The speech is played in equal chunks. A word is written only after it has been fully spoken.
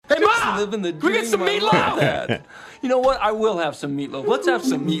living the dream. Can we get some meatloaf? That. You know what? I will have some meatloaf. Let's have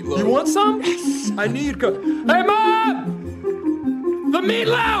some meatloaf. You want some? I knew you'd go. Hey, Mom! The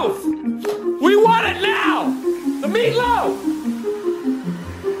meatloaf! We want it now! The meatloaf!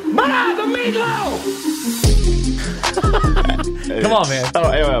 Mom, the meatloaf! Come on, man.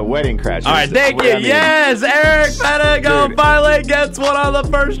 Oh, Wedding Crashers. All right, thank you. Yes, Eric Pentagon finally gets one on the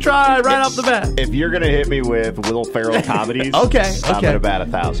first try right off the bat. If you're going to hit me with Will Ferrell comedies, okay. I'm going to bat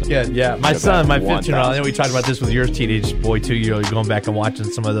 1,000. Yeah. My son, my 15-year-old, I know we talked about this with your teenage boy, too. You're going back and watching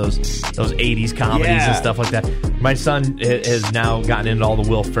some of those 80s comedies and stuff like that. My son has now gotten into all the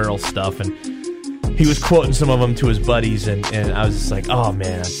Will Ferrell stuff, and he was quoting some of them to his buddies, and I was just like, oh,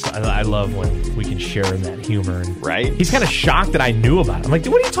 man, I love when we can share in that humor. And right? He's kind of shocked that I knew about it. I'm like,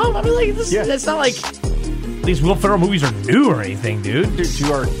 dude, what are you talking about? I mean, like, it's not like these Will Ferrell movies are new or anything, dude. Dude,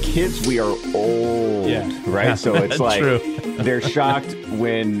 to our kids, we are old, right? Yeah. So it's like True. They're shocked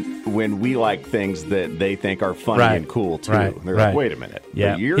when we like things that they think are funny and cool, too. They're like, wait a minute.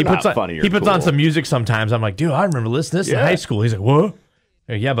 Yeah. You're not funny or He puts cool. on some music sometimes. I'm like, dude, I remember listening to this in high school. He's like, what?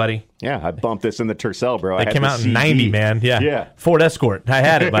 Yeah, buddy. Yeah, I bumped this in the Tercel, bro. It came out in 90, man. Yeah. Ford Escort. I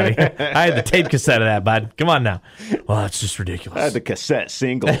had it, buddy. I had the tape cassette of that, bud. Come on now. Well, that's just ridiculous. I had the cassette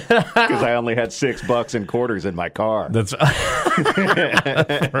single because I only had $6 in quarters in my car. That's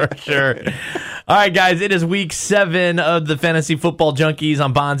for sure. All right, guys, it is week 7 of the Fantasy Football Junkies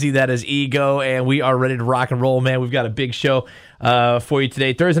on Bonzi. That is Ego, and we are ready to rock and roll, man. We've got a big show for you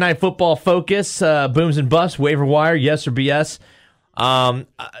today. Thursday Night Football Focus, booms and busts, waiver wire, yes or BS. And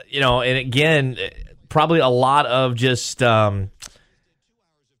again, probably a lot of just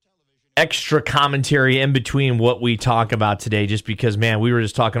extra commentary in between what we talk about today, just because, man, we were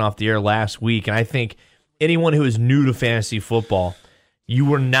just talking off the air last week, and I think anyone who is new to fantasy football,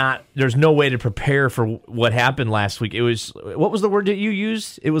 there's no way to prepare for what happened last week. It was, what was the word that you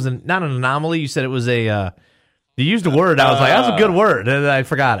used? It was not an anomaly. You said it was you used a word. I was like, that's a good word, and I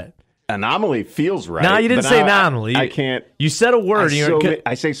forgot it. Anomaly feels right. No, you didn't say anomaly. I can't. You said a word.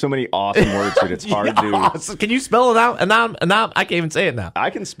 I say so many awesome words that it's hard to. Can you spell it out? I can't even say it now. I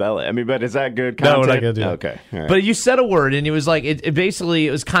can spell it. I mean, but is that good content? No, we're not going to do Okay. Right. But you said a word, and it was like, it basically,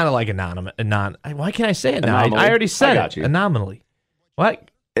 it was kind of like anonymous. Why can't I say it now? I already said it. You. Anomaly.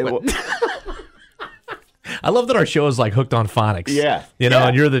 What? I love that our show is like hooked on phonics. Yeah.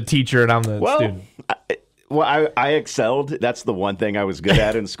 And you're the teacher, and I'm the student. I excelled. That's the one thing I was good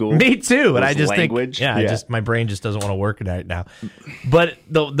at in school. Me too. And I just language. think, my brain just doesn't want to work right now. But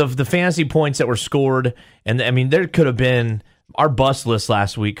the fantasy points that were scored, and I mean, there could have been, our bust list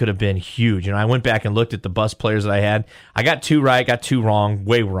last week could have been huge. I went back and looked at the bust players that I had. I got 2 right, got 2 wrong,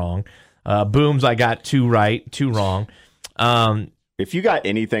 way wrong. Booms, I got 2 right, 2 wrong. If you got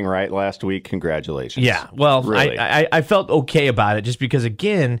anything right last week, congratulations. Yeah, well, really. I felt okay about it, just because,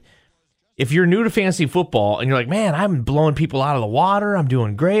 again, if you're new to fantasy football and you're like, man, I'm blowing people out of the water, I'm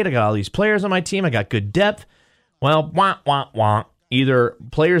doing great, I got all these players on my team, I got good depth. Well, either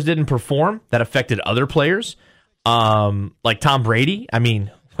players didn't perform that affected other players, like Tom Brady. I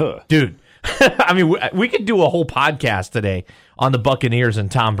mean, dude, I mean, we could do a whole podcast today on the Buccaneers and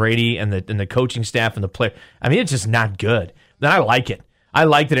Tom Brady and the coaching staff and the player. I mean, it's just not good. Then I like it. I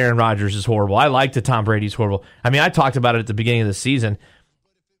like that Aaron Rodgers is horrible. I like that Tom Brady's horrible. I mean, I talked about it at the beginning of the season.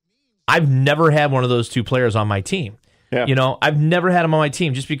 I've never had one of those 2 players on my team. Yeah. I've never had them on my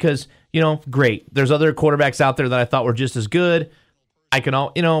team just because, great. There's other quarterbacks out there that I thought were just as good.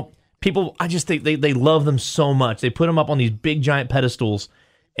 People, I just think they love them so much. They put them up on these big, giant pedestals,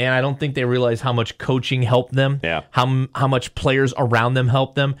 and I don't think they realize how much coaching helped them, how much players around them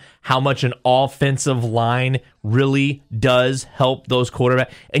help them, how much an offensive line really does help those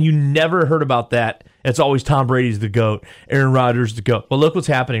quarterbacks. And you never heard about that. It's always Tom Brady's the GOAT, Aaron Rodgers the GOAT. Well, look what's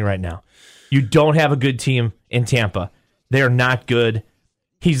happening right now. You don't have a good team in Tampa. They are not good.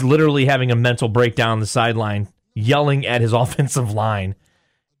 He's literally having a mental breakdown on the sideline, yelling at his offensive line.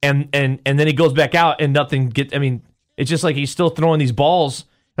 And then he goes back out and nothing gets. I mean, it's just like he's still throwing these balls.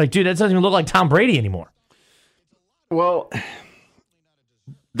 Like, dude, that doesn't even look like Tom Brady anymore. Well,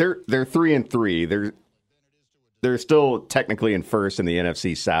 they're 3-3. They're still technically in first in the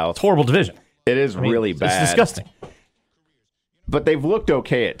NFC South. It's a horrible division. It is really bad. It's disgusting. But they've looked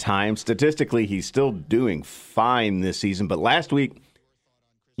okay at times. Statistically, he's still doing fine this season. But last week,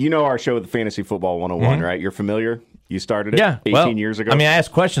 our show, the Fantasy Football 101, right? You're familiar? You started it 18 years ago. I mean, I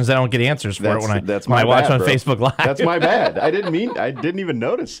ask questions. I don't get answers for it when I watch on Facebook Live. That's my bad. I didn't even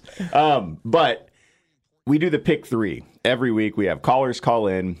notice. But we do the pick 3. Every week we have callers call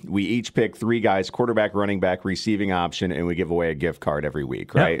in. We each pick 3 guys, quarterback, running back, receiving option, and we give away a gift card every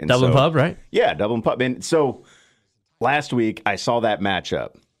week, right? Yep. Double and pub, right? Yeah, double and pub. And so last week I saw that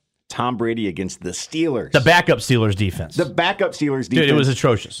matchup. Tom Brady against the Steelers. The backup Steelers defense. The backup Steelers defense. Dude, it was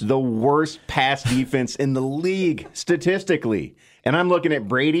atrocious. The worst pass defense in the league, statistically. And I'm looking at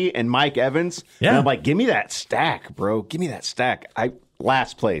Brady and Mike Evans, and I'm like, give me that stack, bro. Give me that stack.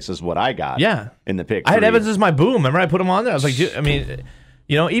 Last place is what I got in the pick. I had Evans as my boom. Remember I put him on there? I was like, dude, I mean,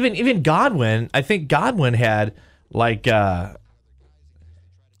 you know, even Godwin, I think Godwin had like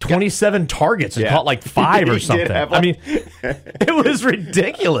 27 targets and caught like 5 or something. I mean, it was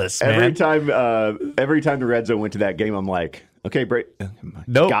ridiculous, man. Every time the red zone went to that game, I'm like, okay,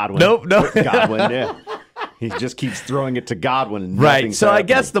 Godwin. Nope. Godwin, yeah. He just keeps throwing it to Godwin. And right. So I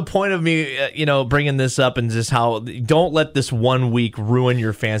guess the point of me, bringing this up and just how don't let this 1 week ruin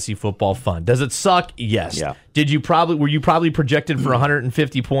your fantasy football fun. Does it suck? Yes. Yeah. Were you probably projected for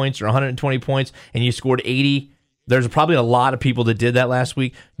 150 points or 120 points and you scored 80? There's probably a lot of people that did that last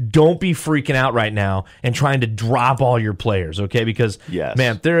week. Don't be freaking out right now and trying to drop all your players, okay? Because,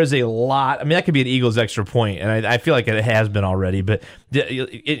 man, there is a lot. I mean, that could be an Eagles extra point, and I feel like it has been already. But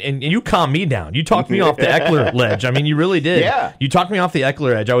and you calmed me down. You talked me off the Eckler ledge. I mean, you really did. Yeah. You talked me off the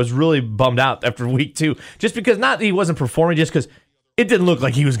Eckler edge. I was really bummed out after week 2, just because not that he wasn't performing, just because it didn't look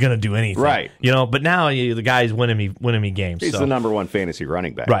like he was going to do anything. Right. But now the guy's winning me games. He's the number 1 fantasy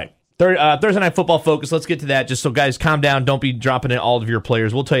running back. Right. Thursday Night Football focus. Let's get to that. Just so guys, calm down. Don't be dropping in all of your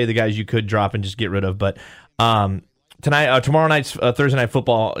players. We'll tell you the guys you could drop and just get rid of. But tomorrow night's Thursday Night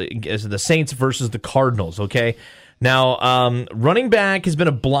Football is the Saints versus the Cardinals. Okay. Now, running back has been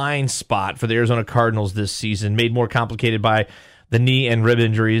a blind spot for the Arizona Cardinals this season, made more complicated by the knee and rib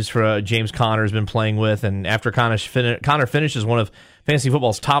injuries for James Conner has been playing with, and after Conner finishes one of fantasy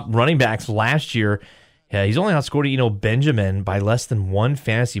football's top running backs last year. Yeah, he's only outscored Benjamin by less than 1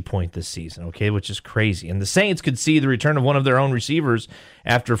 fantasy point this season, okay, which is crazy. And the Saints could see the return of one of their own receivers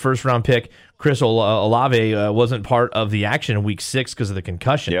after first-round pick Chris Olave wasn't part of the action in Week 6 because of the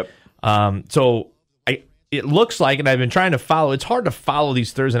concussion. Yep. So it looks like, and I've been trying to follow, it's hard to follow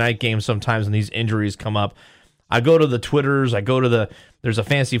these Thursday night games sometimes when these injuries come up. I go to the Twitters, there's a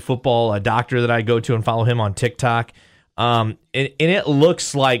fantasy football doctor that I go to and follow him on TikTok. And it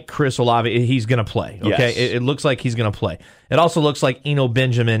looks like Chris Olave, he's going to play. Okay, yes. It looks like he's going to play. It also looks like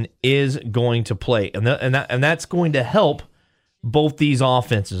Benjamin is going to play, and that's going to help both these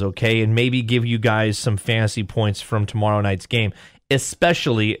offenses. Okay, and maybe give you guys some fantasy points from tomorrow night's game.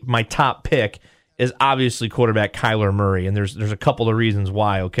 Especially my top pick is obviously quarterback Kyler Murray, and there's a couple of reasons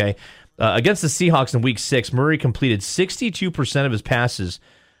why. Okay, against the Seahawks in Week 6, Murray completed 62% of his passes.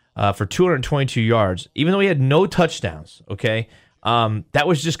 For 222 yards, even though he had no touchdowns, okay? That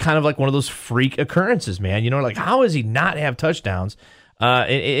was just kind of like one of those freak occurrences, man. Like, how does he not have touchdowns?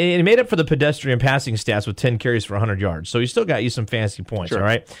 It made up for the pedestrian passing stats with 10 carries for 100 yards. So he still got you some fantasy points, sure. All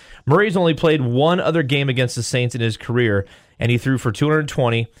right? Murray's only played one other game against the Saints in his career, and he threw for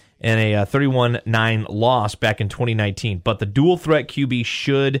 220 and a 31-9 loss back in 2019. But the dual-threat QB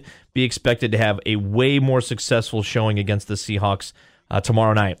should be expected to have a way more successful showing against the Seahawks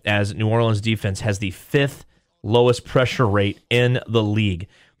tomorrow night, as New Orleans defense has the 5th lowest pressure rate in the league.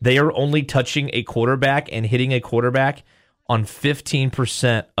 They are only touching a quarterback and hitting a quarterback on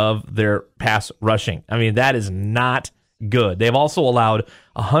 15% of their pass rushing. I mean, that is not good. They've also allowed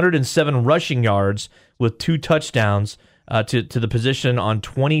 107 rushing yards with 2 touchdowns to the position on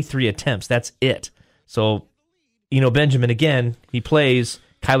 23 attempts. That's it. So, Benjamin, again, he plays.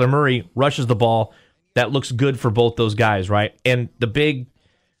 Kyler Murray rushes the ball. That looks good for both those guys, right? And the big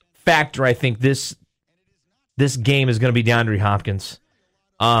factor, I think, this game is going to be DeAndre Hopkins.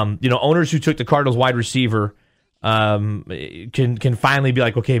 Owners who took the Cardinals wide receiver can finally be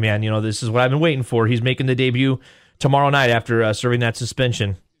like, okay, man, this is what I've been waiting for. He's making the debut tomorrow night after serving that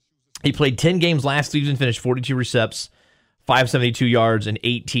suspension. He played 10 games last season, finished 42 recepts, 572 yards, and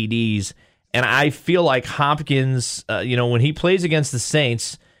 8 TDs. And I feel like Hopkins, when he plays against the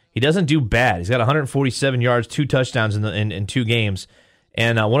Saints, he doesn't do bad. He's got 147 yards, 2 touchdowns in 2 games.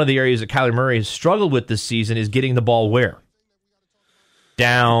 And one of the areas that Kyler Murray has struggled with this season is getting the ball where?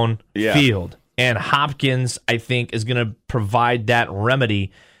 Downfield. Yeah. And Hopkins, I think, is going to provide that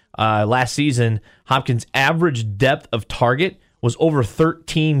remedy. Last season, Hopkins' average depth of target was over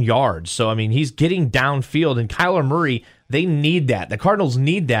 13 yards. So, I mean, he's getting downfield. And Kyler Murray, they need that. The Cardinals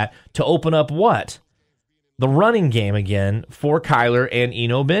need that to open up what? The running game again for Kyler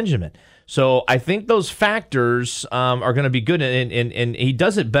and Benjamin. So I think those factors are going to be good, and he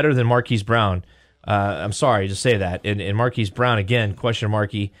does it better than Marquise Brown. I'm sorry to say that. And Marquise Brown, again, question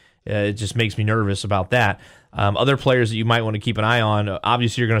marky. It just makes me nervous about that. Other players that you might want to keep an eye on,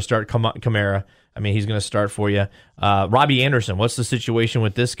 obviously you're going to start Kamara. I mean, he's going to start for you. Robbie Anderson, what's the situation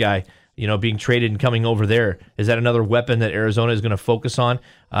with this guy? being traded and coming over there. Is that another weapon that Arizona is going to focus on?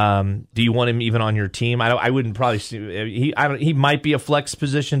 Do you want him even on your team? I wouldn't probably see he might be a flex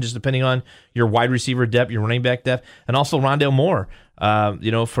position just depending on your wide receiver depth, your running back depth, and also Rondale Moore.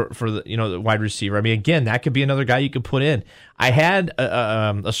 For the wide receiver. I mean, again, that could be another guy you could put in. I had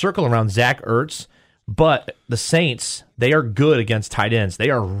a circle around Zach Ertz, but the Saints, they are good against tight ends. They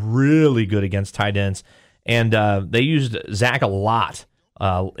are really good against tight ends, and they used Zach a lot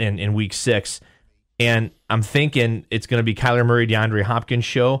in Week 6. And I'm thinking it's going to be Kyler Murray, DeAndre Hopkins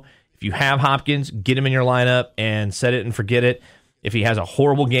show. If you have Hopkins, get him in your lineup and set it and forget it. If he has a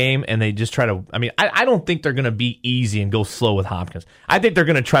horrible game and they just try to, I don't think they're going to be easy and go slow with Hopkins. I think they're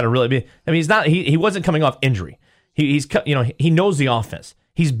going to try to really be. He's not. He wasn't coming off injury. He knows the offense.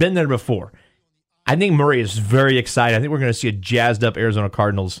 He's been there before. I think Murray is very excited. I think we're going to see a jazzed up Arizona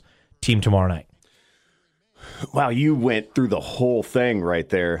Cardinals team tomorrow night. Wow, you went through the whole thing right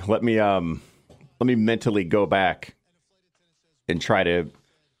there. Let me mentally go back and try to.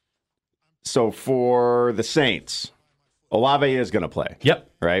 So for the Saints, Olave is going to play. Yep.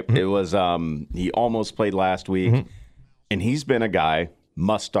 Right? Mm-hmm. It was he almost played last week, and he's been a guy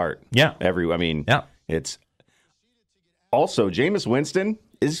must start. Yeah. It's also Jameis Winston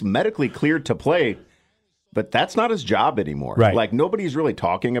is medically cleared to play, but that's not his job anymore. Right. Like nobody's really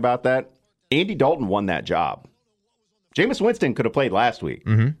talking about that. Andy Dalton won that job. Jameis Winston could have played last week.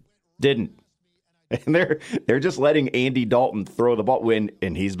 Mm-hmm. Didn't. And they're just letting Andy Dalton throw the ball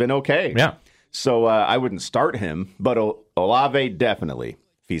and he's been okay. Yeah. So I wouldn't start him, but Olave definitely.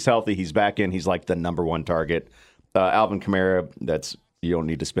 If he's healthy, he's back in. He's like the number one target. Alvin Kamara, you don't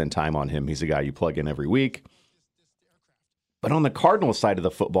need to spend time on him. He's a guy you plug in every week. But on the Cardinals side of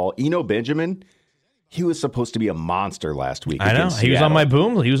the football, Eno Benjamin, he was supposed to be a monster last week. I know. He was on my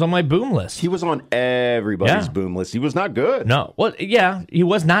boom. He was on my boom list. He was on everybody's boom list. He was not good. No. Well, yeah, he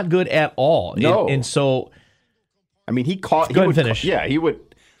was not good at all. No. And so, he caught. Go ahead and finish. He would.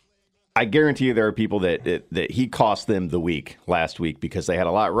 I guarantee you there are people that he cost them the week last week because they had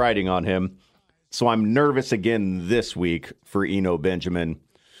a lot riding on him. So I'm nervous again this week for Eno Benjamin.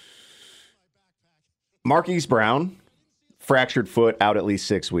 Marquise Brown, fractured foot, out at least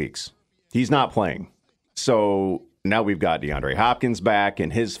 6 weeks. He's not playing. So now we've got DeAndre Hopkins back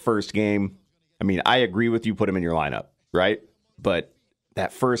in his first game. I agree with you, put him in your lineup, right? But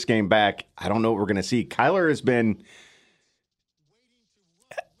that first game back, I don't know what we're going to see. Kyler has been...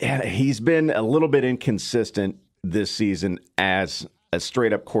 he's been a little bit inconsistent this season as a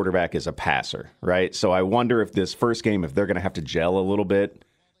straight-up quarterback as a passer, right? So I wonder if this first game, if they're going to have to gel a little bit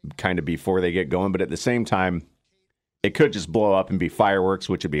kind of before they get going. But at the same time, it could just blow up and be fireworks,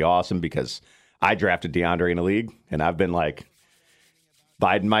 which would be awesome because I drafted DeAndre in a league, and I've been,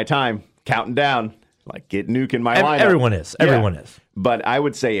 biding my time, counting down, get Nuke in my lineup. Everyone is. Everyone is. But I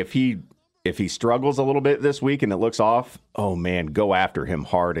would say if he struggles a little bit this week and it looks off, oh, man, go after him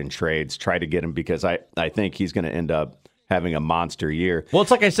hard in trades. Try to get him because I think he's going to end up having a monster year. Well,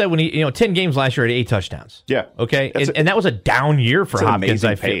 it's like I said, when he 10 games last year at 8 touchdowns. Yeah. Okay. And that was a down year for Hopkins,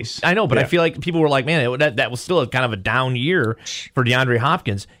 I feel. Pace. I know, but I feel like people were like, man, that was still kind of a down year for DeAndre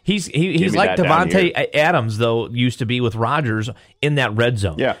Hopkins. He's like Devontae Adams, though, used to be with Rodgers in that red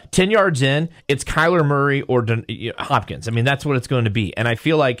zone. Yeah. 10 yards in, it's Kyler Murray or Hopkins. That's what it's going to be. And I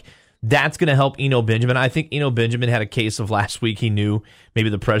feel like that's going to help Eno Benjamin. I think Eno Benjamin had a case of last week. He knew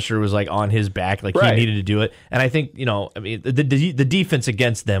maybe the pressure was on his back, he needed to do it. And I think, the defense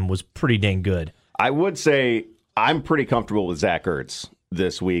against them was pretty dang good. I would say I'm pretty comfortable with Zach Ertz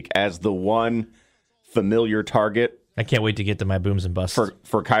this week as the one familiar target. I can't wait to get to my booms and busts.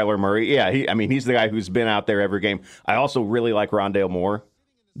 For Kyler Murray. Yeah, he's the guy who's been out there every game. I also really like Rondale Moore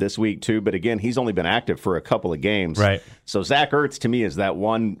this week too, but again, he's only been active for a couple of games. Right. So Zach Ertz to me is that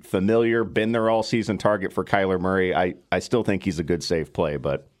one familiar, been there all season target for Kyler Murray. I still think he's a good safe play,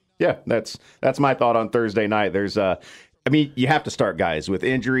 but yeah, that's my thought on Thursday night. There's you have to start guys with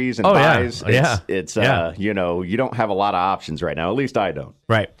injuries and buys. Yeah. It's you don't have a lot of options right now. At least I don't.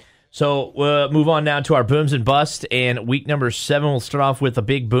 Right. So we'll move on now to our booms and busts, and week number 7, we'll start off with a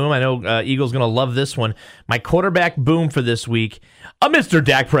big boom. I know Eagle's going to love this one. My quarterback boom for this week, Mr.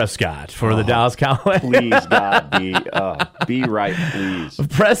 Dak Prescott for the Dallas Cowboys. Please, God, be right, please.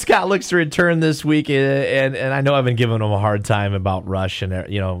 Prescott looks to return this week, and I know I've been giving him a hard time about Rush, but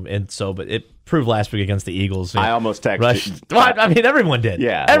it proved last week against the Eagles. I almost texted Rush. Well, everyone did.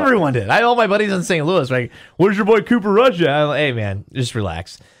 Yeah. Everyone did. All my buddies in St. Louis, where's your boy Cooper Rush? Hey, man, just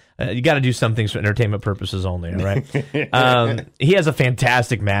relax. You got to do some things for entertainment purposes only, all right? He has a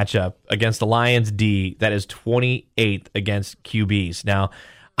fantastic matchup against the Lions D that is 28th against QBs. Now,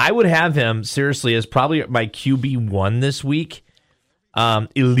 I would have him, seriously, as probably my QB1 this week.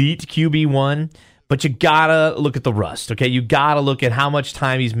 elite QB1, but you gotta look at the rust, okay? You gotta look at how much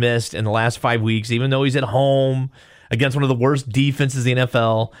time he's missed in the last 5 weeks, even though he's at home against one of the worst defenses in the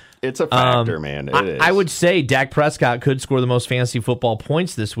NFL. It's a factor, man. It is. I would say Dak Prescott could score the most fantasy football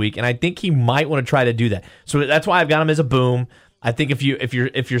points this week, and I think he might want to try to do that. So that's why I've got him as a boom. I think if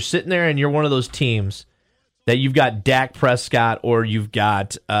you're sitting there and you're one of those teams that you've got Dak Prescott or you've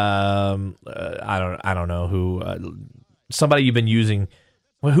got I don't know who somebody you've been using.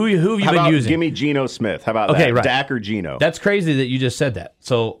 Well, who have you been using? Give me Geno Smith. How about okay, that? Right. Dak or Geno? That's crazy that you just said that.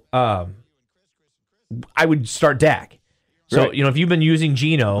 So I would start Dak. So, right. if you've been using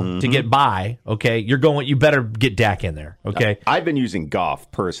Geno to get by, okay, you better get Dak in there, okay? I've been using Goff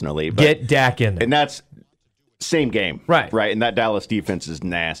personally. But, get Dak in there. And that's same game. Right. Right. And that Dallas defense is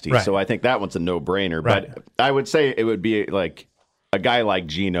nasty. Right. So I think that one's a no-brainer. Right. But I would say it would be like a guy like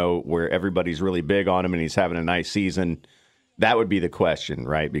Geno where everybody's really big on him and he's having a nice season. That would be the question,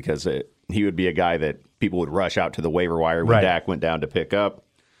 right? Because he would be a guy that people would rush out to the waiver wire when Dak went down to pick up.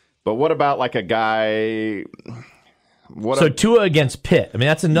 But what about like a guy... Tua against Pitt. I mean,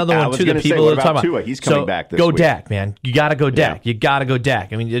 that's another one, too, that people are talking about. Tua? He's coming back this week. Go Dak, man. You got to go Dak. You got to go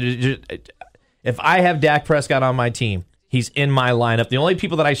Dak. I mean, if I have Dak Prescott on my team, he's in my lineup. The only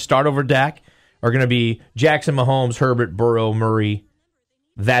people that I start over Dak are going to be Jackson, Mahomes, Herbert, Burrow, Murray.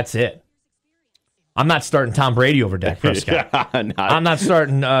 That's it. I'm not starting Tom Brady over Dak Prescott. I'm not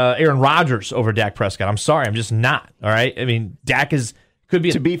starting Aaron Rodgers over Dak Prescott. I'm sorry. I'm just not. All right? I mean, Dak could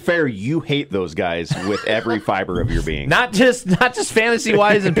be. To be fair, you hate those guys with every fiber of your being. Not just fantasy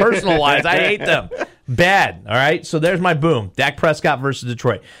wise and personal wise. I hate them. Bad. All right. So there's my boom. Dak Prescott versus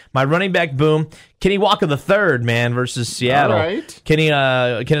Detroit. My running back boom. Kenny Walker III, man, versus Seattle. All right.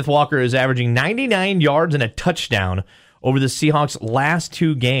 Kenneth Walker is averaging 99 yards and a touchdown over the Seahawks' last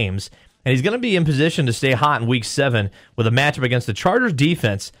 2 games, and he's going to be in position to stay hot in Week 7 with a matchup against the Chargers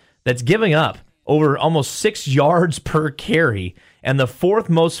defense that's giving up over almost 6 yards per carry and the 4th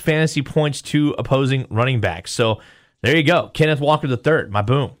most fantasy points to opposing running backs. So there you go. Kenneth Walker III, my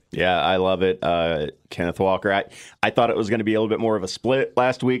boom. Yeah, I love it. Kenneth Walker. I thought it was going to be a little bit more of a split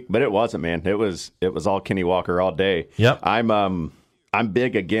last week, but it wasn't, man. It was all Kenny Walker all day. Yep. I'm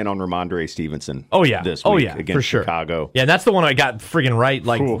big again on Ramondre Stevenson. Oh yeah. This week against for sure. Chicago. Yeah, that's the one I got friggin' right.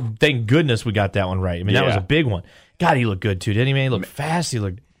 Like, thank goodness we got that one right. I mean, that was a big one. God, he looked good too, didn't he, man? He looked fast. He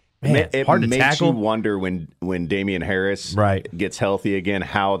looked it hard to makes tackle. you wonder when Damian Harris gets healthy again,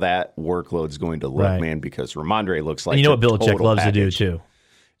 how that workload's going to look, man, because Ramondre looks like you know what Belichick loves to do too.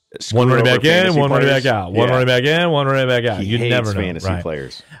 One running back in, one running back out. One running back in, one running back out. He hates never know. Fantasy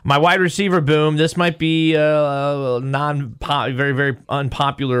players. My wide receiver boom. This might be a very, very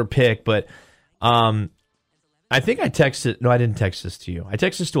unpopular pick, but I think I texted. No, I didn't text this to you. I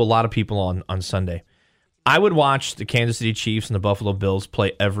texted this to a lot of people on Sunday. I would watch the Kansas City Chiefs and the Buffalo Bills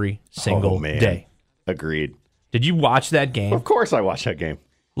play every single day. Agreed. Did you watch that game? Of course I watched that game.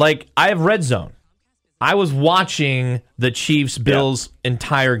 Like, I have Red Zone. I was watching the Chiefs-Bills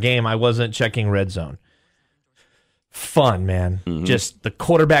entire game. I wasn't checking Red Zone. Fun, man. Mm-hmm. Just the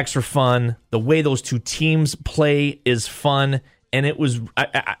quarterbacks are fun. The way those two teams play is fun. And it was,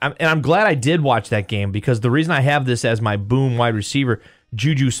 I'm glad I did watch that game, because the reason I have this as my boom wide receiver,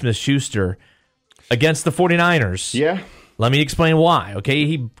 Juju Smith-Schuster, against the 49ers. Yeah. Let me explain why,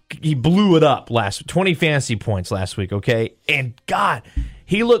 okay? He blew it up 20 fantasy points last week, okay? And God,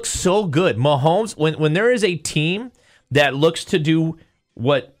 he looks so good. Mahomes, when there is a team that looks to do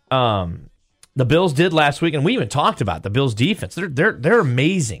what the Bills did last week, and we even talked about the Bills' defense. They're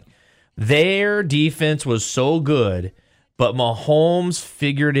amazing. Their defense was so good, but Mahomes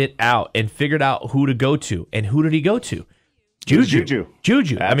figured it out and figured out who to go to. And who did he go to? Juju.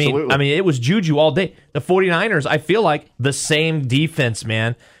 Absolutely. I mean, it was Juju all day. The 49ers, I feel like the same defense,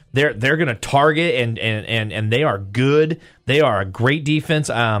 man. They're going to target and they are good. They are a great defense.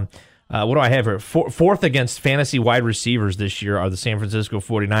 What do I have here? Fourth against fantasy wide receivers this year are the San Francisco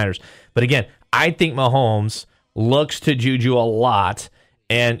 49ers. But again, I think Mahomes looks to Juju a lot,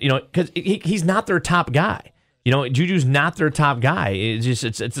 and because he's not their top guy. Juju's not their top guy.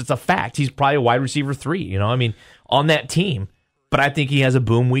 It's a fact. He's probably a wide receiver 3. On that team. But I think he has a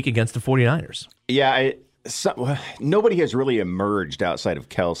boom week against the 49ers. Yeah, nobody has really emerged outside of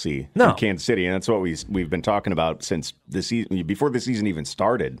Kelsey in Kansas City, and that's what we've been talking about since the season, before the season even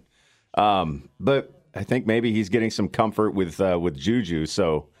started. But I think maybe he's getting some comfort with Juju.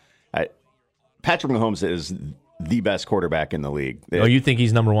 So Patrick Mahomes is the best quarterback in the league. Oh, you think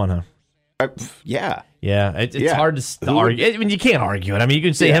he's number 1, huh? Yeah. Yeah, it's hard to argue. I mean, you can't argue it. I mean, you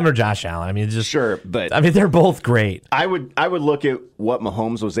can say him or Josh Allen. I mean, it's just sure, but I mean, they're both great. I would look at what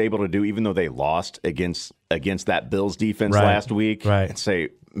Mahomes was able to do, even though they lost against that Bills defense last week, and say,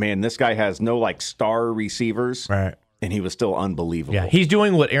 man, this guy has no like star receivers, and he was still unbelievable. Yeah, he's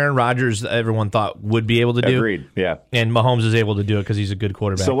doing what Aaron Rodgers, everyone thought, would be able to do. Agreed. Yeah, and Mahomes is able to do it because he's a good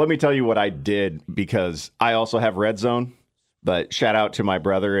quarterback. So let me tell you what I did, because I also have Red Zone. But shout out to my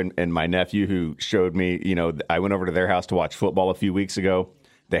brother and my nephew who showed me, I went over to their house to watch football a few weeks ago.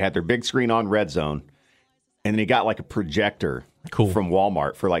 They had their big screen on Red Zone, and then he got like a projector from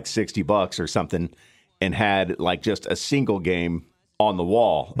Walmart for like $60 or something, and had like just a single game on the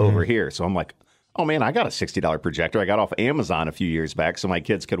wall over here. So I'm like, oh man, I got a $60 projector I got off Amazon a few years back so my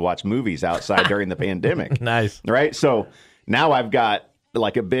kids could watch movies outside during the pandemic. Nice. Right? So now I've got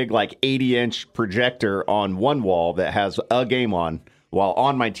like a big 80-inch projector on one wall that has a game on, while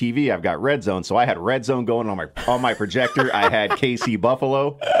on my TV I've got Red Zone. So I had Red Zone going on my projector. I had KC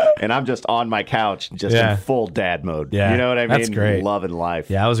Buffalo, and I'm just on my couch just in full dad mode. Yeah, you know what I mean? That's great. Loving life.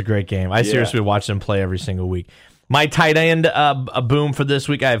 Yeah, that was a great game. I seriously watch them play every single week. My tight end a boom for this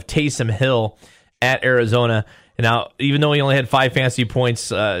week, I have Taysom Hill at Arizona. Now, even though he only had 5 fantasy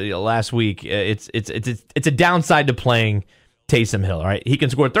points last week, it's a downside to playing Taysom Hill, all right? He can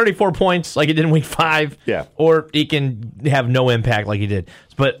score 34 points like he did in week 5, or he can have no impact like he did.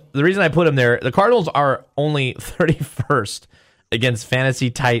 But the reason I put him there, the Cardinals are only 31st against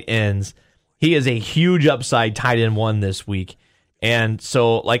fantasy tight ends. He is a huge upside tight end 1 this week. And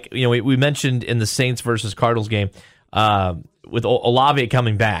so, we mentioned in the Saints versus Cardinals game, with Olave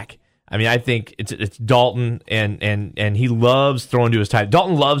coming back, I mean, I think it's Dalton, and he loves throwing to his tight end.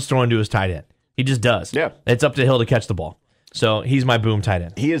 Dalton loves throwing to his tight end. He just does. Yeah. It's up to Hill to catch the ball. So he's my boom tight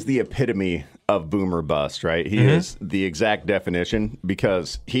end. He is the epitome of boom or bust, right? He is the exact definition,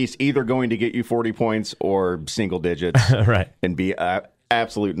 because he's either going to get you 40 points or single digits and be an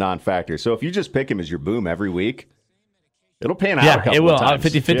absolute non-factor. So if you just pick him as your boom every week, it'll pan out a couple it will. of times.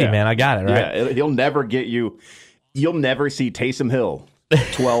 50-50, man. I got it, right? Yeah, he'll never get you. You'll never see Taysom Hill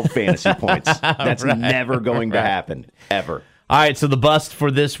 12 fantasy points. That's never going to happen, ever. All right, so the bust for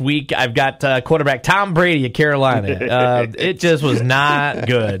this week, I've got quarterback Tom Brady at Carolina. It just was not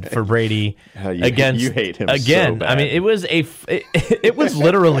good for Brady against. You hate him again. So bad. I mean, it was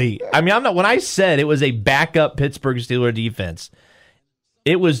literally. I mean, when I said it was a backup Pittsburgh Steelers defense,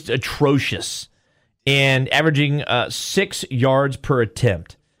 it was atrocious and averaging 6 yards per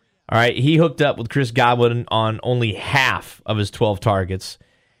attempt. All right, he hooked up with Chris Godwin on only half of his 12 targets.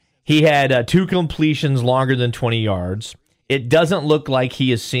 He had 2 completions longer than 20 yards. It doesn't look like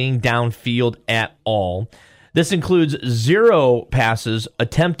he is seeing downfield at all. This includes 0 passes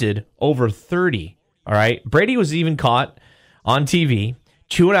attempted over 30. All right. Brady was even caught on TV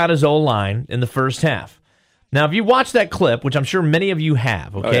chewing out his O-line in the first half. Now, if you watch that clip, which I'm sure many of you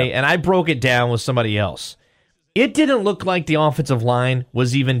have, okay, and I broke it down with somebody else, it didn't look like the offensive line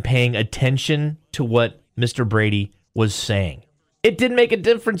was even paying attention to what Mr. Brady was saying. It didn't make a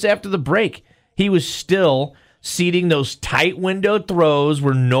difference after the break. He was still seeding those tight window throws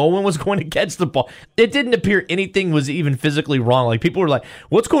where no one was going to catch the ball. It didn't appear anything was even physically wrong. Like, people were like,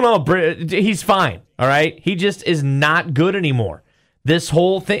 what's going on with Brady? He's fine, all right? He just is not good anymore. This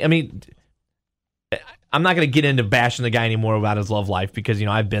whole thing, I mean, I'm not going to get into bashing the guy anymore about his love life because,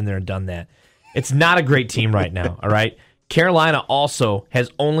 I've been there and done that. It's not a great team right now, all right? Carolina also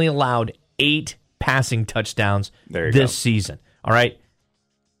has only allowed 8 passing touchdowns this season, all right?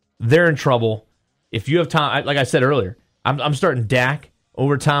 They're in trouble. If you have Tom, like I said earlier, I'm starting Dak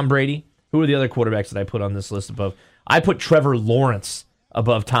over Tom Brady. Who are the other quarterbacks that I put on this list above? I put Trevor Lawrence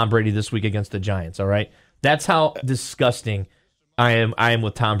above Tom Brady this week against the Giants, all right? That's how disgusting I am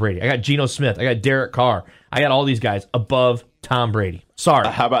with Tom Brady. I got Geno Smith. I got Derek Carr. I got all these guys above Tom Brady. Sorry.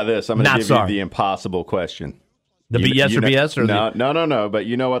 How about this? I'm going to give you the impossible question. Yes or BS? Or No. But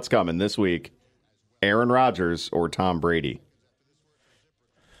you know what's coming this week. Aaron Rodgers or Tom Brady?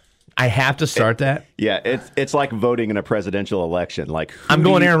 I have to start that? Yeah, it's like voting in a presidential election. Like, I'm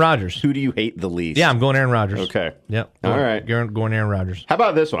going Aaron Rodgers. Who do you hate the least? Yeah, I'm going Aaron Rodgers. Okay. Yep. All right. Going Aaron Rodgers. How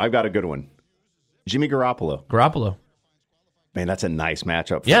about this one? I've got a good one. Jimmy Garoppolo. Man, that's a nice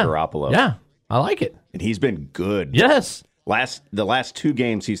matchup for Garoppolo. Yeah, I like it. And he's been good. Yes. The last 2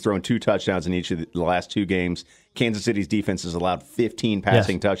 games, he's thrown 2 touchdowns in each of the last 2 games. Kansas City's defense has allowed 15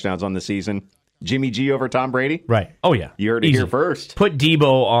 passing touchdowns on the season. Jimmy G over Tom Brady? Right. Oh, yeah. You heard it here first. Put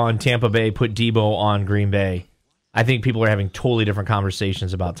Debo on Tampa Bay. Put Debo on Green Bay. I think people are having totally different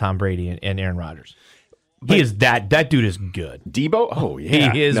conversations about Tom Brady and Aaron Rodgers. He is that dude is good. Debo? Oh,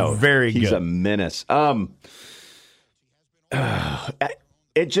 yeah. He is very good. He's a menace.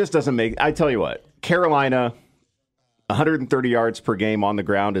 It just doesn't make. I tell you what, Carolina, 130 yards per game on the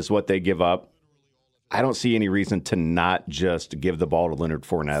ground is what they give up. I don't see any reason to not just give the ball to Leonard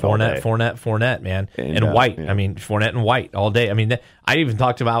Fournette all day. Fournette, man. And White. Yeah. I mean, Fournette and White all day. I mean, I even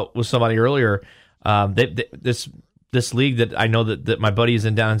talked about with somebody earlier, this league that I know that my buddy is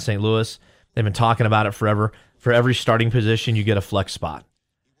in down in St. Louis, they've been talking about it forever. For every starting position, you get a flex spot.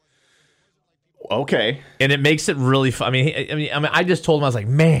 Okay. And it makes it really fun. I mean, I just told him, I was like,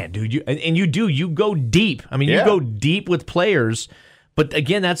 man, dude, you go deep. I mean, you go deep with players. But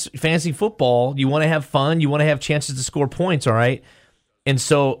again, that's fantasy football. You want to have fun. You want to have chances to score points, all right? And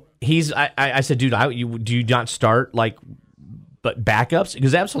so I said, dude, do you not start but backups?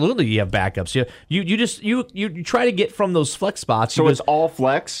 Because absolutely you have backups. You try to get from those flex spots. So it's all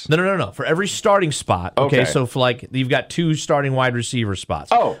flex? No. For every starting spot. Okay. So for you've got 2 starting wide receiver spots.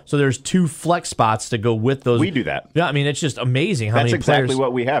 Oh. So there's 2 flex spots to go with those. We do that. Yeah, I mean, it's just amazing how That's many exactly players.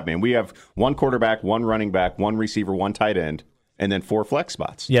 what we have, man. We have 1 quarterback, 1 running back, 1 receiver, 1 tight end, and then 4 flex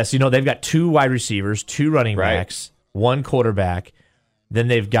spots. Yes, they've got 2 wide receivers, 2 running backs, 1 quarterback. Then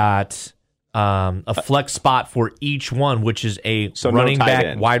they've got a flex spot for each one, which is a running back,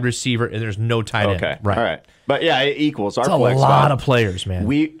 end. Wide receiver, and there's no tight end. Okay, right. All right. But yeah, it equals our That's flex spot. A lot spot. of players, man.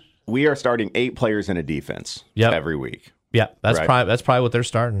 We are starting 8 players in a defense every week. Yeah, that's probably what they're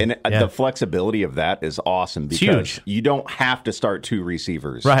starting. And the flexibility of that is awesome because you don't have to start 2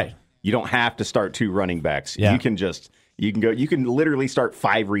 receivers. Right. You don't have to start 2 running backs. Yeah. You can literally start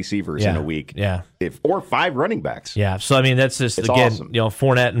 5 receivers in a week. Yeah. Or 5 running backs. Yeah. So I mean that's just it's again, awesome.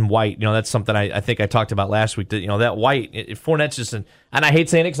 Fournette and White, that's something I think I talked about last week. That that White, Fournette's just and I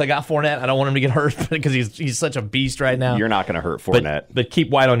hate saying it because I got Fournette. I don't want him to get hurt because he's such a beast right now. You're not going to hurt Fournette. But keep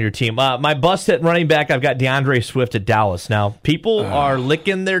White on your team. My bust hit running back, I've got DeAndre Swift at Dallas. Now, people are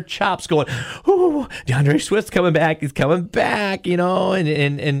licking their chops going, ooh, DeAndre Swift's coming back. He's coming back,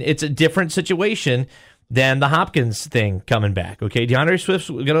 and it's a different situation than the Hopkins thing coming back. Okay, DeAndre Swift's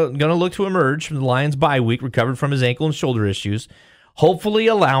gonna look to emerge from the Lions bye week, recovered from his ankle and shoulder issues, hopefully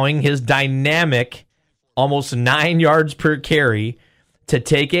allowing his dynamic, almost 9 yards per carry to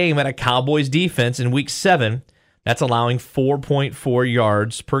take aim at a Cowboys defense in Week 7. That's allowing 4.4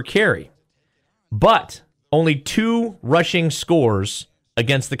 yards per carry, but only 2 rushing scores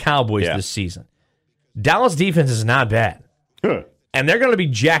against the Cowboys this season. Dallas defense is not bad, and they're going to be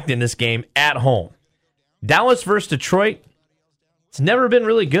jacked in this game at home. Dallas versus Detroit, it's never been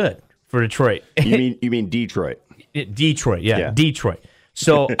really good for Detroit. You mean Detroit? Detroit, yeah, Detroit.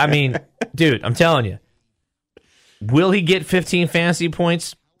 So, I mean, dude, I'm telling you, will he get 15 fantasy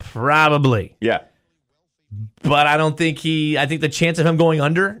points? Probably. Yeah. But I think the chance of him going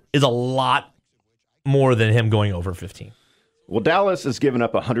under is a lot more than him going over 15. Well, Dallas has given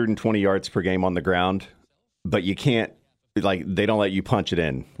up 120 yards per game on the ground, but you can't. They don't let you punch it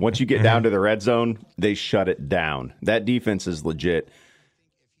in. Once you get down to the red zone, they shut it down. That defense is legit.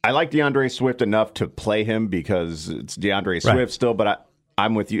 I like DeAndre Swift enough to play him because it's DeAndre Swift still, but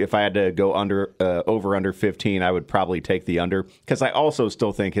I'm with you. If I had to go over under 15, I would probably take the under because I also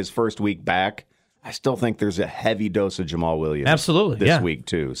still think his first week back, I still think there's a heavy dose of Jamal Williams this week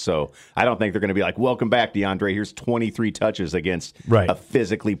too. So I don't think they're going to be like, welcome back, DeAndre. Here's 23 touches against a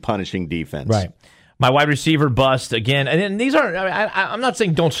physically punishing defense. Right. My wide receiver bust again, and these aren't. I'm not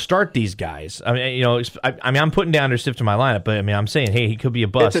saying don't start these guys. I mean, I'm putting down Swift in my lineup, but I'm saying, hey, he could be a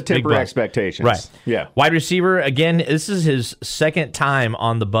bust. It's a temper expectations, right? Yeah. Wide receiver again. This is his second time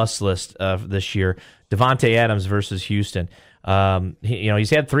on the bust list this year. Devontae Adams versus Houston. He's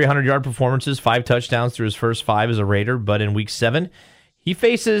had 300-yard performances, 5 touchdowns through his first 5 as a Raider, but in Week 7, he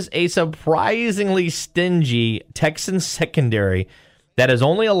faces a surprisingly stingy Texans secondary that has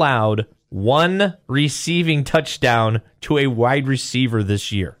only allowed 1 receiving touchdown to a wide receiver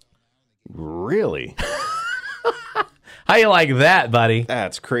this year. Really? How you like that, buddy?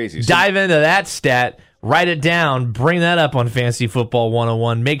 That's crazy. Dive into that stat, write it down, bring that up on Fantasy Football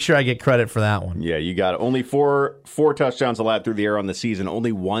 101. Make sure I get credit for that one. Yeah, you got it. Only four touchdowns allowed through the air on the season.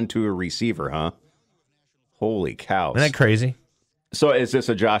 Only 1 to a receiver, huh? Holy cows. Isn't that crazy? So is this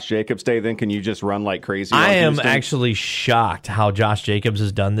a Josh Jacobs day then? Can you just run like crazy? I am actually shocked how Josh Jacobs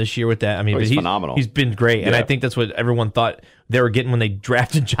has done this year with that. I mean, he's phenomenal. He's been great, and I think that's what everyone thought they were getting when they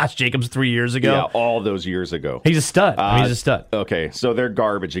drafted Josh Jacobs 3 years ago. Yeah, all those years ago. He's a stud. He's a stud. Okay, so they're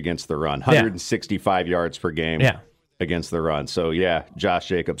garbage against the run. 165 yards per game against the run. So, yeah, Josh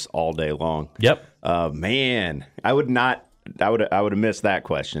Jacobs all day long. Yep. Man, I would have missed that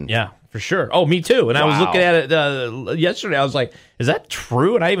question. Yeah. For sure. Oh, me too. And I was looking at it yesterday. I was like, is that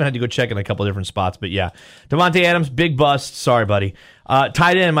true? And I even had to go check in a couple different spots. But yeah, Devontae Adams, big bust. Sorry, buddy.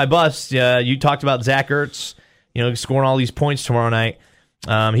 Tight end, my bust. You talked about Zach Ertz, scoring all these points tomorrow night.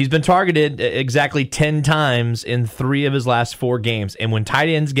 He's been targeted exactly 10 times in 3 of his last 4 games. And when tight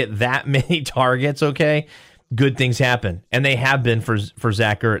ends get that many targets, okay, good things happen. And they have been for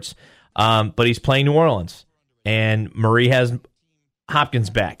Zach Ertz. But he's playing New Orleans. And Murray has Hopkins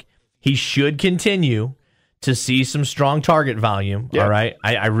back. He should continue to see some strong target volume, all right?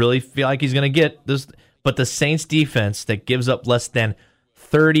 I really feel like he's going to get this. But the Saints defense that gives up less than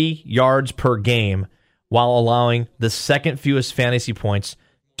 30 yards per game while allowing the second fewest fantasy points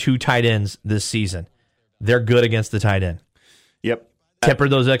to tight ends this season. They're good against the tight end. Yep. Temper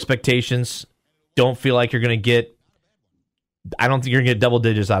those expectations. Don't feel like you're going to get – I don't think you're going to get double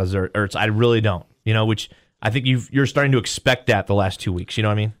digits out of Ertz. I really don't, which I think you're starting to expect that the last 2 weeks. You know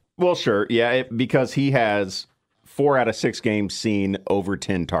what I mean? Well, sure. Yeah, because he has 4 out of 6 games seen over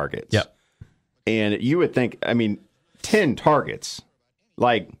 10 targets. Yep. And you would think, 10 targets,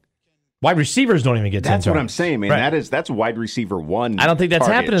 like wide receivers don't even get 10 targets. That's what I'm saying, man. Right. That's wide receiver 1. I don't think that's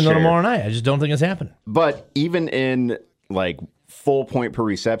happening tomorrow night. I just don't think it's happening. But even in full point per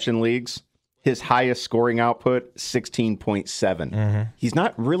reception leagues, his highest scoring output 16.7. Mm-hmm. He's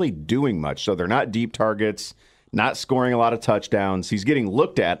not really doing much, so they're not deep targets, not scoring a lot of touchdowns. He's getting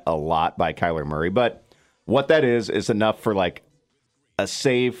looked at a lot by Kyler Murray, but what that is enough for a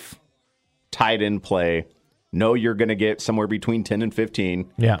safe tight end play. Know you're going to get somewhere between 10 and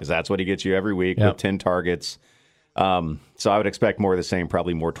 15. Yeah. Because that's what he gets you every week with 10 targets. So I would expect more of the same,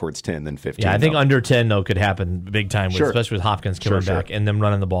 probably more towards 10 than 15. Yeah, I think under 10, though, could happen big time, especially with Hopkins coming back and them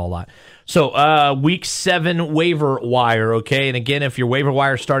running the ball a lot. So week 7 waiver wire, okay? And again, if your waiver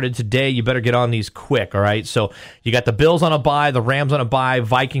wire started today, you better get on these quick, all right? So you got the Bills on a bye, the Rams on a bye,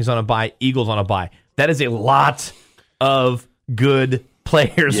 Vikings on a bye, Eagles on a bye. That is a lot of good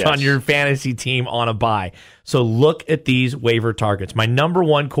players on your fantasy team on a bye. So look at these waiver targets. My number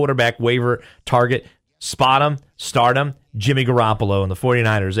 1 quarterback waiver target, spot him, start him, Jimmy Garoppolo and the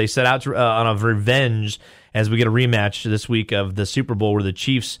 49ers. They set out on a revenge as we get a rematch this week of the Super Bowl where the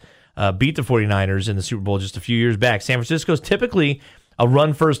Chiefs beat the 49ers in the Super Bowl just a few years back. San Francisco's typically a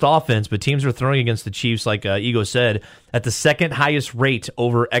run-first offense, but teams are throwing against the Chiefs, like Ego said, at the second highest rate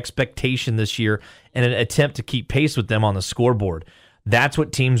over expectation this year in an attempt to keep pace with them on the scoreboard. That's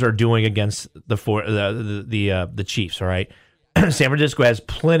what teams are doing against the Chiefs, all right? San Francisco has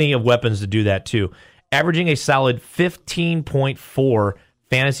plenty of weapons to do that, too. Averaging a solid 15.4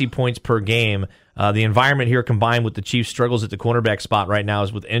 fantasy points per game. The environment here combined with the Chiefs' struggles at the cornerback spot right now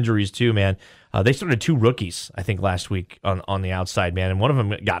is with injuries, too, man. They started 2 rookies, I think, last week on the outside, man, and one of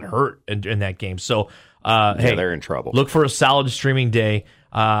them got hurt in that game. So, hey, they're in trouble. Look for a solid streaming day.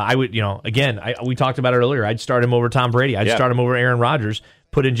 I would, again, we talked about it earlier. I'd start him over Tom Brady. I'd start him over Aaron Rodgers,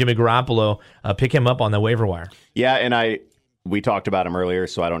 put in Jimmy Garoppolo, pick him up on the waiver wire. Yeah, and we talked about him earlier,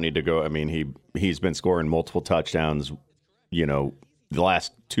 so I don't need to go. He's been scoring multiple touchdowns, the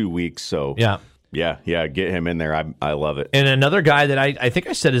last 2 weeks. So yeah, get him in there. I love it. And another guy that I think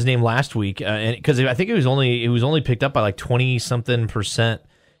I said his name last week, and because I think it was only picked up by 20-something%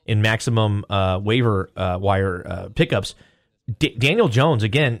 in maximum waiver wire pickups. Daniel Jones,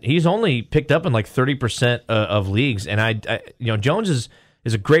 again, he's only picked up in 30% of leagues, and Jones is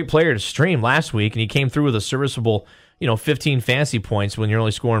a great player to stream last week, and he came through with a serviceable 15 fantasy points when you're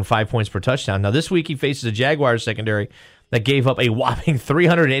only scoring 5 points per touchdown. Now this week he faces a Jaguars secondary that gave up a whopping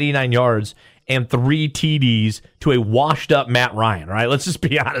 389 yards and 3 TDs to a washed-up Matt Ryan, right? Let's just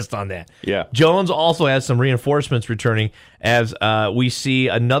be honest on that. Yeah. Jones also has some reinforcements returning as we see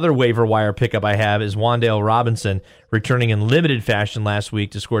another waiver wire pickup I have is Wan'Dale Robinson returning in limited fashion last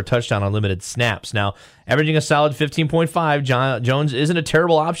week to score a touchdown on limited snaps. Now, averaging a solid 15.5, Jones isn't a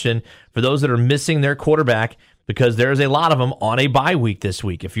terrible option for those that are missing their quarterback because there's a lot of them on a bye week this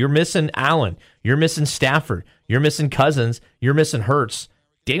week. If you're missing Allen, you're missing Stafford, you're missing Cousins, you're missing Hurts,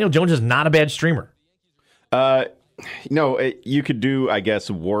 Daniel Jones is not a bad streamer. No, you could do, I guess,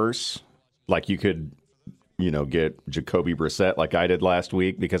 worse. Like you could, get Jacoby Brissett like I did last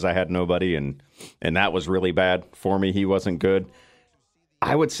week because I had nobody, and that was really bad for me. He wasn't good.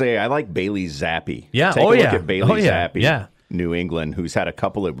 I would say I like Bailey Zappi. Yeah. Take a look at Bailey Zappi. Yeah. New England, who's had a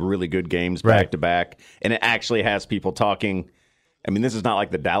couple of really good games back to back, and it actually has people talking. This is not like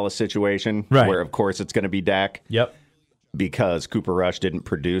the Dallas situation where, of course, it's going to be Dak. Yep. Because Cooper Rush didn't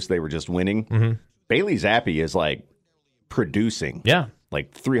produce, they were just winning. Mm-hmm. Bailey Zappi is producing. Yeah.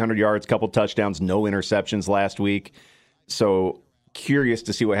 300 yards, couple touchdowns, no interceptions last week. So curious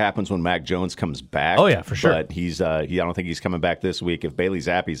to see what happens when Mac Jones comes back. Oh, yeah, for sure. But I don't think he's coming back this week. If Bailey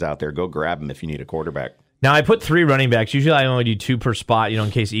Zappi's out there, go grab him if you need a quarterback. Now, I put 3 running backs. Usually I only do 2 per spot,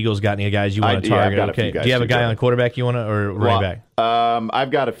 in case Eagles got any guys you want to target. I've got a few Okay. guys Do you have a too, guy Joe. on quarterback you want to, or running back? I've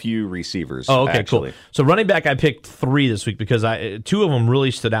got a few receivers. Oh, okay, actually. cool. So running back, I picked 3 this week because 2 of them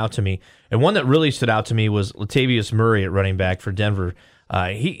really stood out to me. And one that really stood out to me was Latavius Murray at running back for Denver.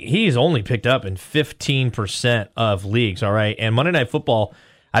 He's only picked up in 15% of leagues, all right? And Monday Night Football,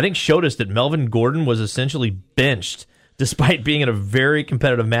 I think, showed us that Melvin Gordon was essentially benched despite being in a very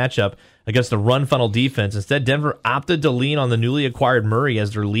competitive matchup against the run funnel defense. Instead, Denver opted to lean on the newly acquired Murray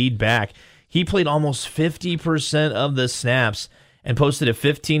as their lead back. He played almost 50% of the snaps and posted a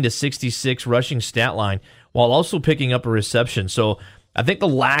 15 to 66 rushing stat line while also picking up a reception. So I think the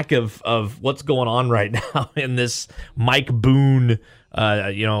lack of what's going on right now in this Mike Boone,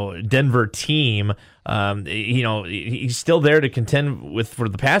 Denver team, he's still there to contend for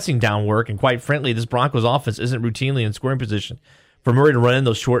the passing down work. And quite frankly, this Broncos offense isn't routinely in scoring position for Murray to run in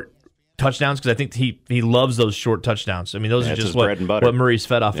those short touchdowns, because I think he loves those short touchdowns. I mean, those are just bread and butter. what Murray's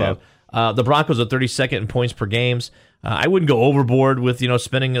fed off of. The Broncos are 32nd in points per games. I wouldn't go overboard with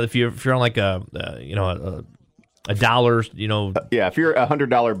spending if you're on like a dollar. If you're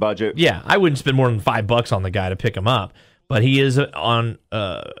 $100 budget. Yeah, I wouldn't spend more than $5 on the guy to pick him up. But he is on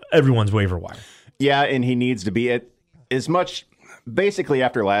everyone's waiver wire. Yeah, and he needs to be as much. Basically,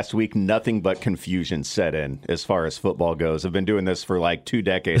 after last week, nothing but confusion set in as far as football goes. I've been doing this for like 2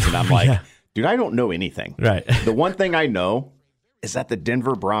 decades, and I'm like, dude, I don't know anything. Right. The one thing I know is that the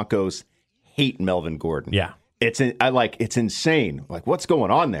Denver Broncos hate Melvin Gordon. Yeah. It's insane. Like, what's going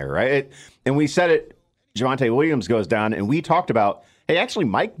on there, right? And we said it, Javonte Williams goes down, and we talked about, hey, actually,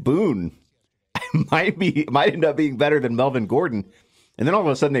 Mike Boone might end up being better than Melvin Gordon. And then all of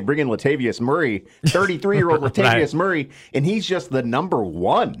a sudden they bring in Latavius Murray, 33-year-old Latavius Murray, and he's just the number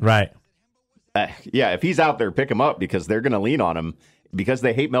 1. Right. If he's out there, pick him up, because they're going to lean on him because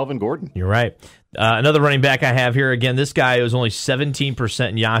they hate Melvin Gordon. You're right. Another running back I have here, again, this guy was only 17%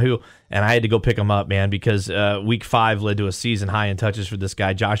 in Yahoo, and I had to go pick him up, man, because week 5 led to a season high in touches for this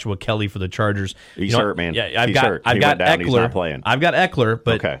guy, Joshua Kelly for the Chargers. He's hurt, man. Yeah, I've got Eckler. He's not playing. I've got Eckler,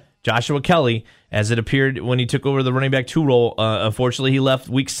 but okay. Joshua Kelly, as it appeared when he took over the running back 2 role, unfortunately he left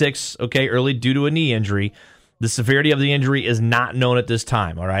week 6, early due to a knee injury. The severity of the injury is not known at this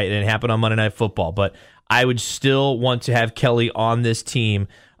time, all right? It happened on Monday Night Football, but I would still want to have Kelly on this team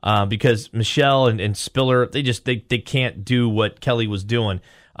because Michelle and Spiller, they can't do what Kelly was doing.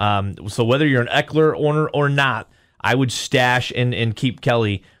 So whether you're an Eckler owner or not, I would stash and keep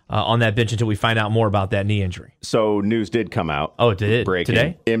Kelly on that bench until we find out more about that knee injury. So news did come out. Oh, it did? Breaking.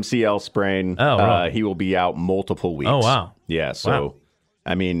 Today? MCL sprain. Oh, right. He will be out multiple weeks. Oh, wow. Yeah, so, wow.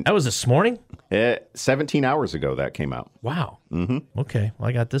 I mean... That was this morning? 17 hours ago that came out. Wow. Mm-hmm. Okay. Well,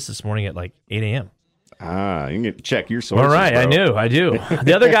 I got this morning at like 8 a.m. You can check your sources. All right, bro. I do.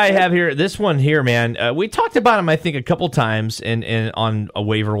 The other guy I have here, this one here, man, we talked about him, I think, a couple times in on a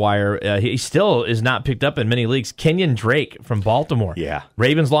waiver wire. He still is not picked up in many leagues. Kenyon Drake from Baltimore. Yeah.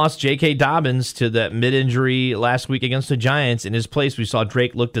 Ravens lost J.K. Dobbins to that mid-injury last week against the Giants. In his place, we saw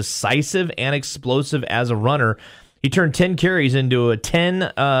Drake look decisive and explosive as a runner. He turned 10 carries into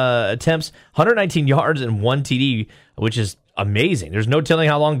 10 attempts, 119 yards, and 1 TD, which is amazing. There's no telling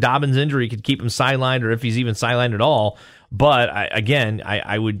how long Dobbins' injury could keep him sidelined or if he's even sidelined at all. But,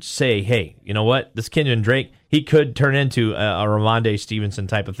 I would say, hey, you know what? This Kenyon Drake, he could turn into a Ramondre Stevenson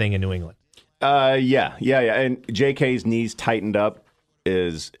type of thing in New England. Yeah. And JK's knees tightened up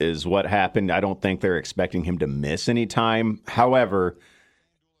is what happened. I don't think they're expecting him to miss any time. However,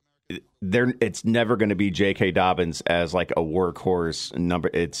 it's never going to be J.K. Dobbins as like a workhorse number.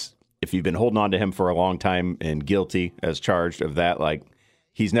 It's if you've been holding on to him for a long time and guilty as charged of that, like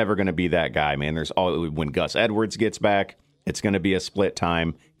he's never going to be that guy, man. When Gus Edwards gets back, it's going to be a split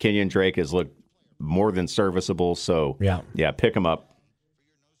time. Kenyon Drake has looked more than serviceable, so yeah, pick him up.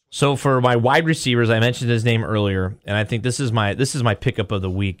 So for my wide receivers, I mentioned his name earlier, and I think this is my pickup of the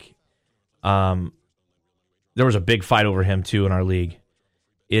week. There was a big fight over him too in our league.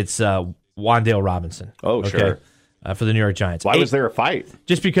 It's Wan'Dale Robinson. Oh, sure. For the New York Giants. Why was there a fight?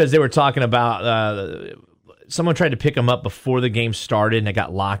 Just because they were talking about someone tried to pick him up before the game started, and it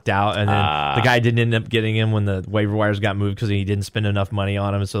got locked out, and then the guy didn't end up getting him when the waiver wires got moved because he didn't spend enough money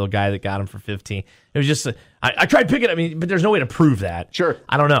on him, and so the guy that got him for 15. It was just I tried picking it, but there's no way to prove that. Sure.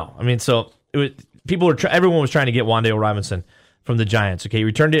 I don't know. So everyone was trying to get Wan'Dale Robinson from the Giants. Okay, he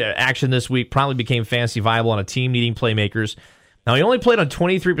returned to action this week, promptly became fantasy viable on a team needing playmakers. Now, he only played on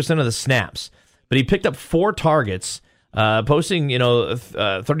 23% of the snaps, but he picked up 4 targets, posting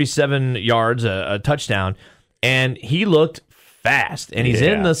 37 yards, a touchdown, and he looked fast, and he's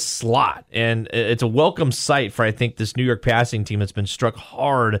in the slot. And it's a welcome sight for, I think, this New York passing team that's been struck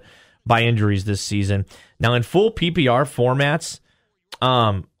hard by injuries this season. Now, in full PPR formats,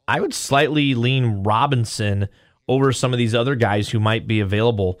 I would slightly lean Robinson over some of these other guys who might be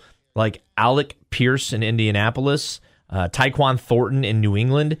available, like Alec Pierce in Indianapolis, Tyquan Thornton in New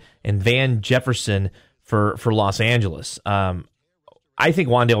England, and Van Jefferson for Los Angeles. I think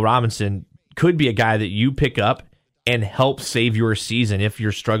Wan'Dale Robinson could be a guy that you pick up and help save your season if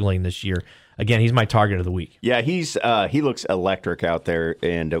you're struggling this year. Again, he's my target of the week. Yeah, he looks electric out there.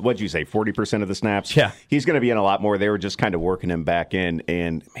 And what'd you say, 40% of the snaps? Yeah. He's going to be in a lot more. They were just kind of working him back in.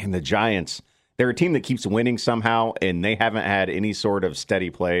 And, man, the Giants, they're a team that keeps winning somehow, and they haven't had any sort of steady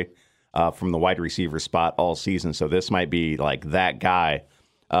play from the wide receiver spot all season. So this might be like that guy.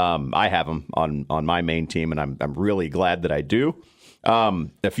 I have him on my main team, and I'm really glad that I do.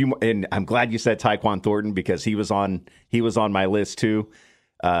 And I'm glad you said Tyquan Thornton because he was on my list too.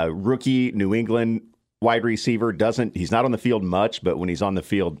 Rookie New England wide receiver he's not on the field much, but when he's on the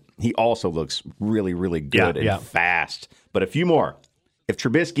field, he also looks really, really good and fast. But a few more. If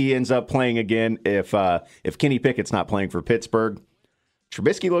Trubisky ends up playing again, if Kenny Pickett's not playing for Pittsburgh,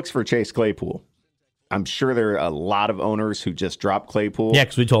 Trubisky looks for Chase Claypool. I'm sure there are a lot of owners who just dropped Claypool. Yeah,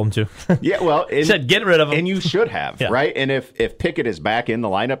 because we told him to. Yeah, well, said get rid of him, and you should have, right? And if Pickett is back in the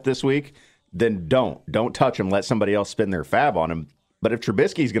lineup this week, then don't touch him. Let somebody else spin their fab on him. But if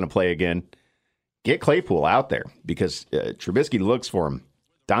Trubisky's going to play again, get Claypool out there because Trubisky looks for him.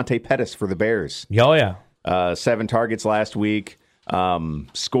 Dante Pettis for the Bears. Oh yeah, 7 targets last week.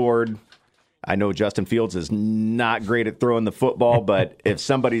 Scored. I know Justin Fields is not great at throwing the football, but if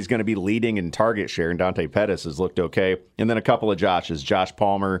somebody's going to be leading in target share, and Dante Pettis has looked okay. And then a couple of Joshes. Josh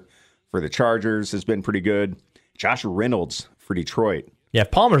Palmer for the Chargers has been pretty good. Josh Reynolds for Detroit. Yeah, if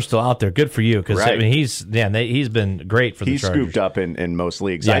Palmer's still out there, good for you because right. I mean he's been great for the Chargers. He's scooped up in most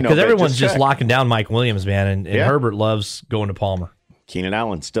leagues. Yeah, because everyone's just locking down Mike Williams, man, and Herbert loves going to Palmer. Keenan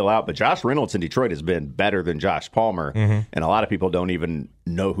Allen's still out, but Josh Reynolds in Detroit has been better than Josh Palmer, and a lot of people don't even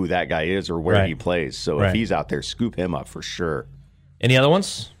know who that guy is or where he plays. So if he's out there, scoop him up for sure. Any other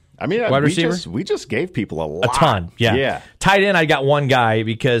ones? I mean, wide receiver? We just gave people a ton. Yeah. Tight end, I got one guy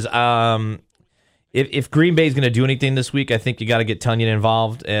because if Green Bay's going to do anything this week, I think you got to get Tunyon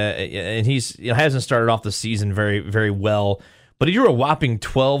involved, and he hasn't started off the season very, very well, but he drew a whopping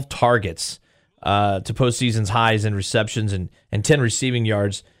 12 targets to postseason's highs in receptions and 10 receiving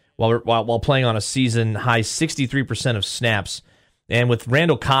yards while playing on a season high 63% of snaps. And with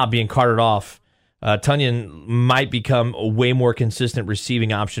Randall Cobb being carted off, Tunyon might become a way more consistent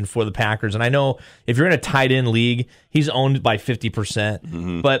receiving option for the Packers. And I know if you're in a tight end league, he's owned by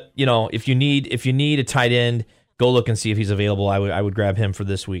 50%. But if you need a tight end, go look and see if he's available. I would grab him for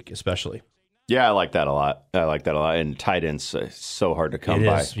this week, especially. Yeah, I like that a lot. And tight ends so hard to come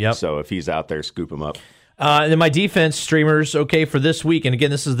by. Yep. So if he's out there, scoop him up. And then my defense streamers, okay, for this week, and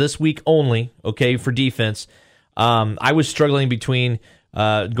again, this is this week only, okay, for defense. I was struggling going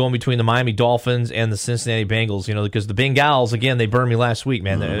between the Miami Dolphins and the Cincinnati Bengals, because the Bengals, again, they burned me last week,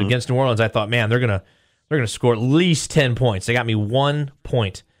 man. Against New Orleans, I thought, man, they're gonna score at least 10 points. They got me 1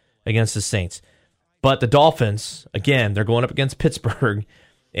 point against the Saints. But the Dolphins, again, they're going up against Pittsburgh.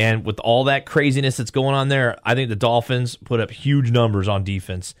 And with all that craziness that's going on there, I think the Dolphins put up huge numbers on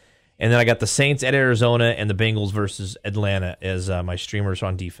defense. And then I got the Saints at Arizona and the Bengals versus Atlanta as my streamers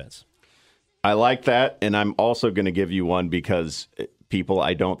on defense. I like that, and I'm also going to give you one because people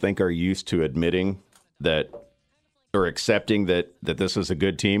I don't think are used to admitting that or accepting that this is a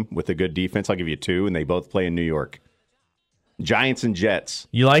good team with a good defense. I'll give you 2, and they both play in New York. Giants and Jets.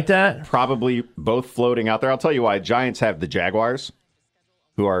 You like that? Probably both floating out there. I'll tell you why. Giants have the Jaguars,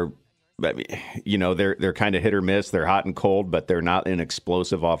 who are, they're kind of hit or miss. They're hot and cold, but they're not an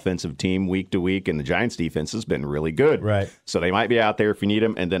explosive offensive team week to week, and the Giants' defense has been really good. Right. So they might be out there if you need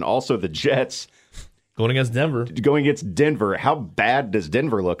them. And then also the Jets. Going against Denver. How bad does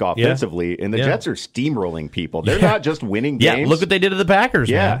Denver look offensively? And the Jets are steamrolling people. They're not just winning games. Yeah, look what they did to the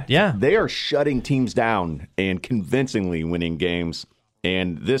Packers, man. Yeah. They are shutting teams down and convincingly winning games.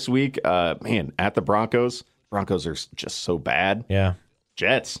 And this week, at the Broncos are just so bad. Yeah.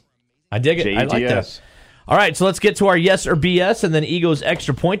 Jets. I dig it. Jets. I like that. All right, so let's get to our yes or BS, and then Ego's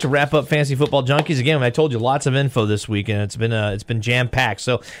extra point to wrap up Fantasy Football Junkies. Again, I told you lots of info this week, and it's been jam packed.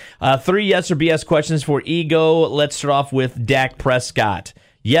 So, 3 yes or BS questions for Ego. Let's start off with Dak Prescott.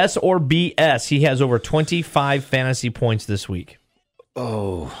 Yes or BS? He has over 25 fantasy points this week.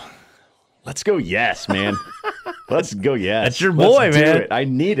 Oh, let's go yes, man. Let's go yes. That's your boy, let's man. Do it. I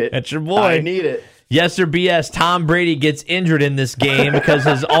need it. That's your boy. I need it. Yes or BS, Tom Brady gets injured in this game because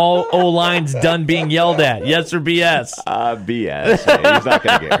his all O-line's done being yelled at. Yes or BS? BS. Hey, he's not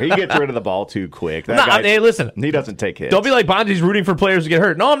going to get hurt. He gets rid of the ball too quick. Hey, listen. He doesn't take hits. Don't be like Bonzi's rooting for players to get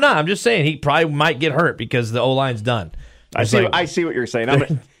hurt. No, I'm not. I'm just saying he probably might get hurt because the O-line's done. I see what you're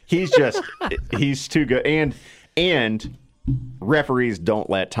saying. He's too good. And referees don't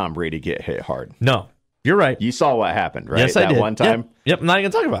let Tom Brady get hit hard. No, you're right. You saw what happened, right? Yes, I did. One time? Yep, I'm not even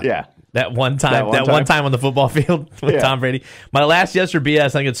going to talk about it. Yeah. That one time on the football field with Tom Brady. My last yes or BS, I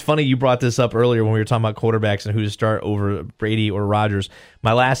think it's funny you brought this up earlier when we were talking about quarterbacks and who to start over Brady or Rodgers.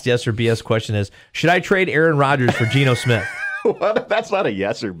 My last yes or BS question is, should I trade Aaron Rodgers for Geno Smith? Well, that's not a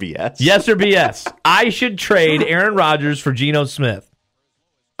yes or BS. Yes or BS. I should trade Aaron Rodgers for Geno Smith.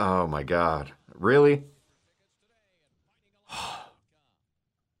 Oh, my God. Really?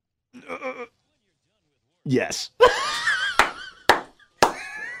 Yes.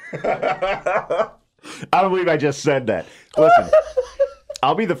 I don't believe I just said that. Listen,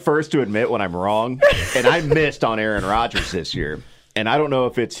 I'll be the first to admit when I'm wrong, and I missed on Aaron Rodgers this year. And I don't know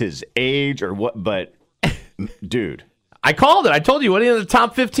if it's his age or what, but dude. I called it. I told you, what are the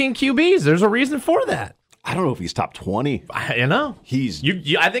top 15 QBs? There's a reason for that. I don't know if he's top 20. You know, he's.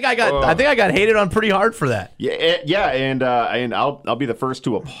 I think I got hated on pretty hard for that. Yeah, and I'll be the first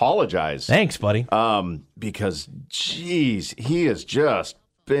to apologize. Thanks, buddy. Because geez, he has just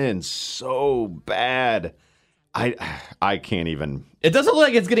been so bad. I can't even. It doesn't look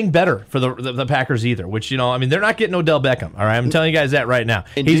like it's getting better for the Packers either, which, I mean, they're not getting Odell Beckham, all right? I'm telling you guys that right now.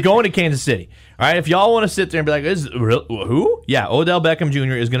 He's going to Kansas City, all right? If y'all want to sit there and be like, who? Yeah, Odell Beckham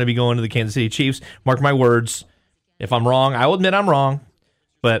Jr. is going to be going to the Kansas City Chiefs. Mark my words. If I'm wrong, I will admit I'm wrong,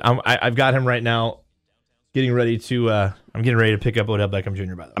 but I've got him right now getting ready to I'm getting ready to pick up Odell Beckham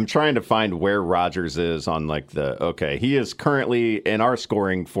Jr., by the way. I'm trying to find where Rodgers is on he is currently in our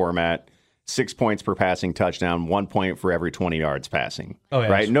scoring format, 6 points per passing touchdown, 1 point for every 20 yards passing. Oh, yeah,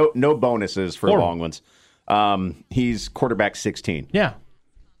 right? No bonuses for long ones. He's quarterback 16. Yeah.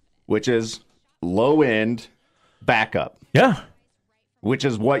 Which is low end backup. Yeah. Which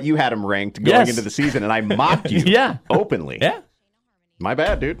is what you had him ranked going into the season, and I mocked you openly. Yeah. My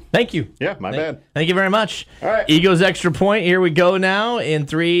bad, dude. Thank you. Yeah, my bad. Thank you very much. All right. Eagles extra point. Here we go now in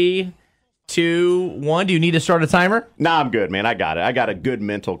 3, 2, 1. Do you need to start a timer? Nah, I'm good, man. I got it. I got a good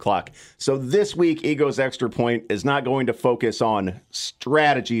mental clock. So this week, Ego's Extra Point is not going to focus on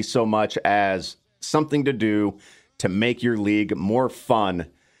strategy so much as something to do to make your league more fun.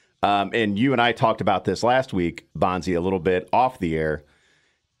 And you and I talked about this last week, Bonzi, a little bit off the air,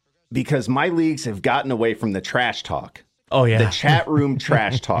 because my leagues have gotten away from the trash talk. Oh, yeah. The chat room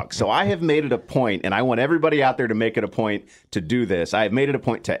trash talk. So I have made it a point, and I want everybody out there to make it a point to do this. I have made it a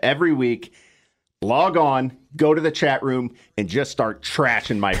point to every week log on, go to the chat room, and just start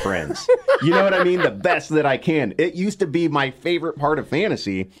trashing my friends. You know what I mean? The best that I can. It used to be my favorite part of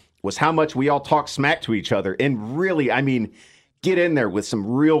fantasy was how much we all talk smack to each other. And really, I mean, get in there with some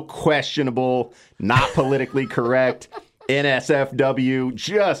real questionable, not politically correct NSFW.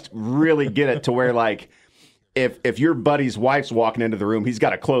 Just really get it to where, like, if your buddy's wife's walking into the room, he's got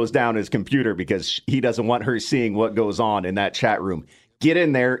to close down his computer because he doesn't want her seeing what goes on in that chat room. Get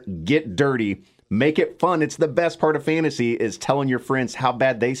in there, get dirty, make it fun. It's the best part of fantasy is telling your friends how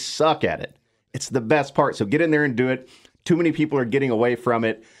bad they suck at it. It's the best part. So get in there and do it. Too many people are getting away from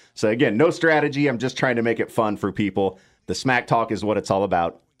it. So again, no strategy. I'm just trying to make it fun for people. The smack talk is what it's all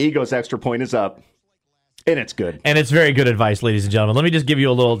about. Ego's Extra Point is up. And it's good. And it's very good advice, ladies and gentlemen. Let me just give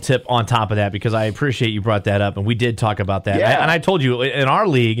you a little tip on top of that because I appreciate you brought that up, and we did talk about that. Yeah. And I told you in our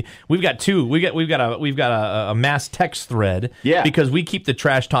league, we've got a mass text thread. Yeah. Because we keep the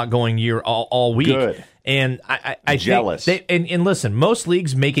trash talk going all week. Good. And I jealous. And listen, most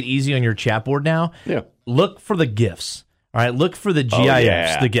leagues make it easy on your chat board now. Yeah. Look for the GIFs. All right, look for the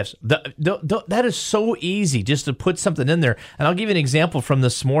GIFs, the GIFs. That is so easy just to put something in there. And I'll give you an example from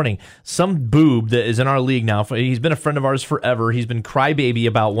this morning. Some boob that is in our league now, he's been a friend of ours forever. He's been crybaby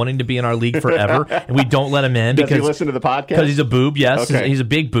about wanting to be in our league forever, and we don't let him in. Does he listen to the podcast? Because he's a boob, yes. Okay. He's a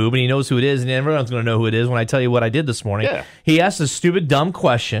big boob, and he knows who it is, and everyone's going to know who it is when I tell you what I did this morning. Yeah. He asked a stupid, dumb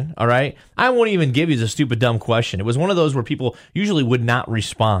question, all right? I won't even give you the stupid, dumb question. It was one of those where people usually would not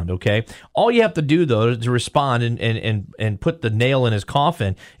respond, okay? All you have to do, though, to respond and put the nail in his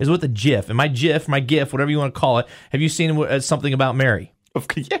coffin is with a GIF. And my GIF, whatever you want to call it, have you seen something about Mary?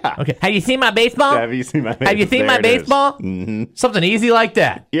 Yeah. Okay. Have you seen my baseball? Have you seen my baseball? Have you seen my baseball? Mm-hmm. Something easy like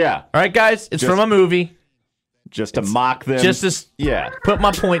that. Yeah. All right, guys? It's from a movie. Just to mock them. Just to put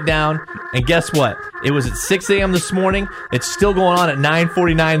my point down. And guess what? It was at 6 a.m. this morning. It's still going on at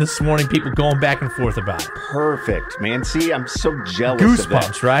 9:49 this morning. People going back and forth about it. Perfect, man. See, I'm so jealous of that.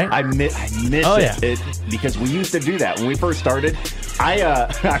 Goosebumps, right? I miss it because we used to do that. When we first started, I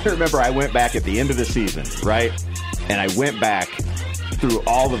remember I went back at the end of the season, right? And I went back through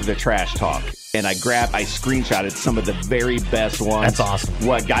all of the trash talk. And I screenshotted some of the very best ones. That's awesome.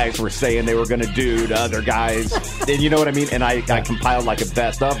 What guys were saying they were going to do to other guys. And you know what I mean? And I compiled like a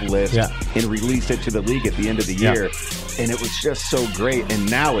best of list and released it to the league at the end of the year. And it was just so great.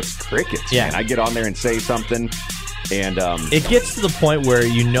 And now it's crickets. Yeah. Man. I get on there and say something. And it gets to the point where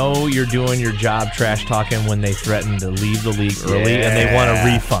you know you're doing your job trash talking when they threaten to leave the league early and they want a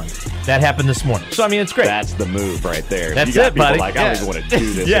refund. That happened this morning. So, I mean, it's great. That's the move right there. That's it, buddy. Like, I don't even want to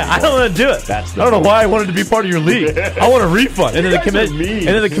do this anymore. I don't want to do it. I don't know why I wanted to be part of your league. I want a refund. And then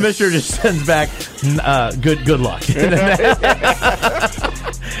the commissioner just sends back, good luck.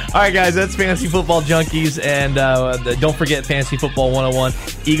 All right, guys, that's Fantasy Football Junkies. And don't forget Fantasy Football 101.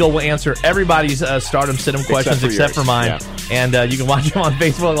 Eagle will answer everybody's stardom, sit-em questions except for mine. Yeah. And you can watch them on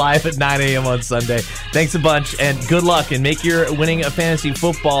Facebook Live at 9 a.m. on Sunday. Thanks a bunch, and good luck. And make your winning a fantasy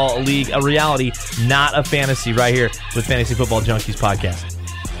football league a reality, not a fantasy, right here with Fantasy Football Junkies podcast.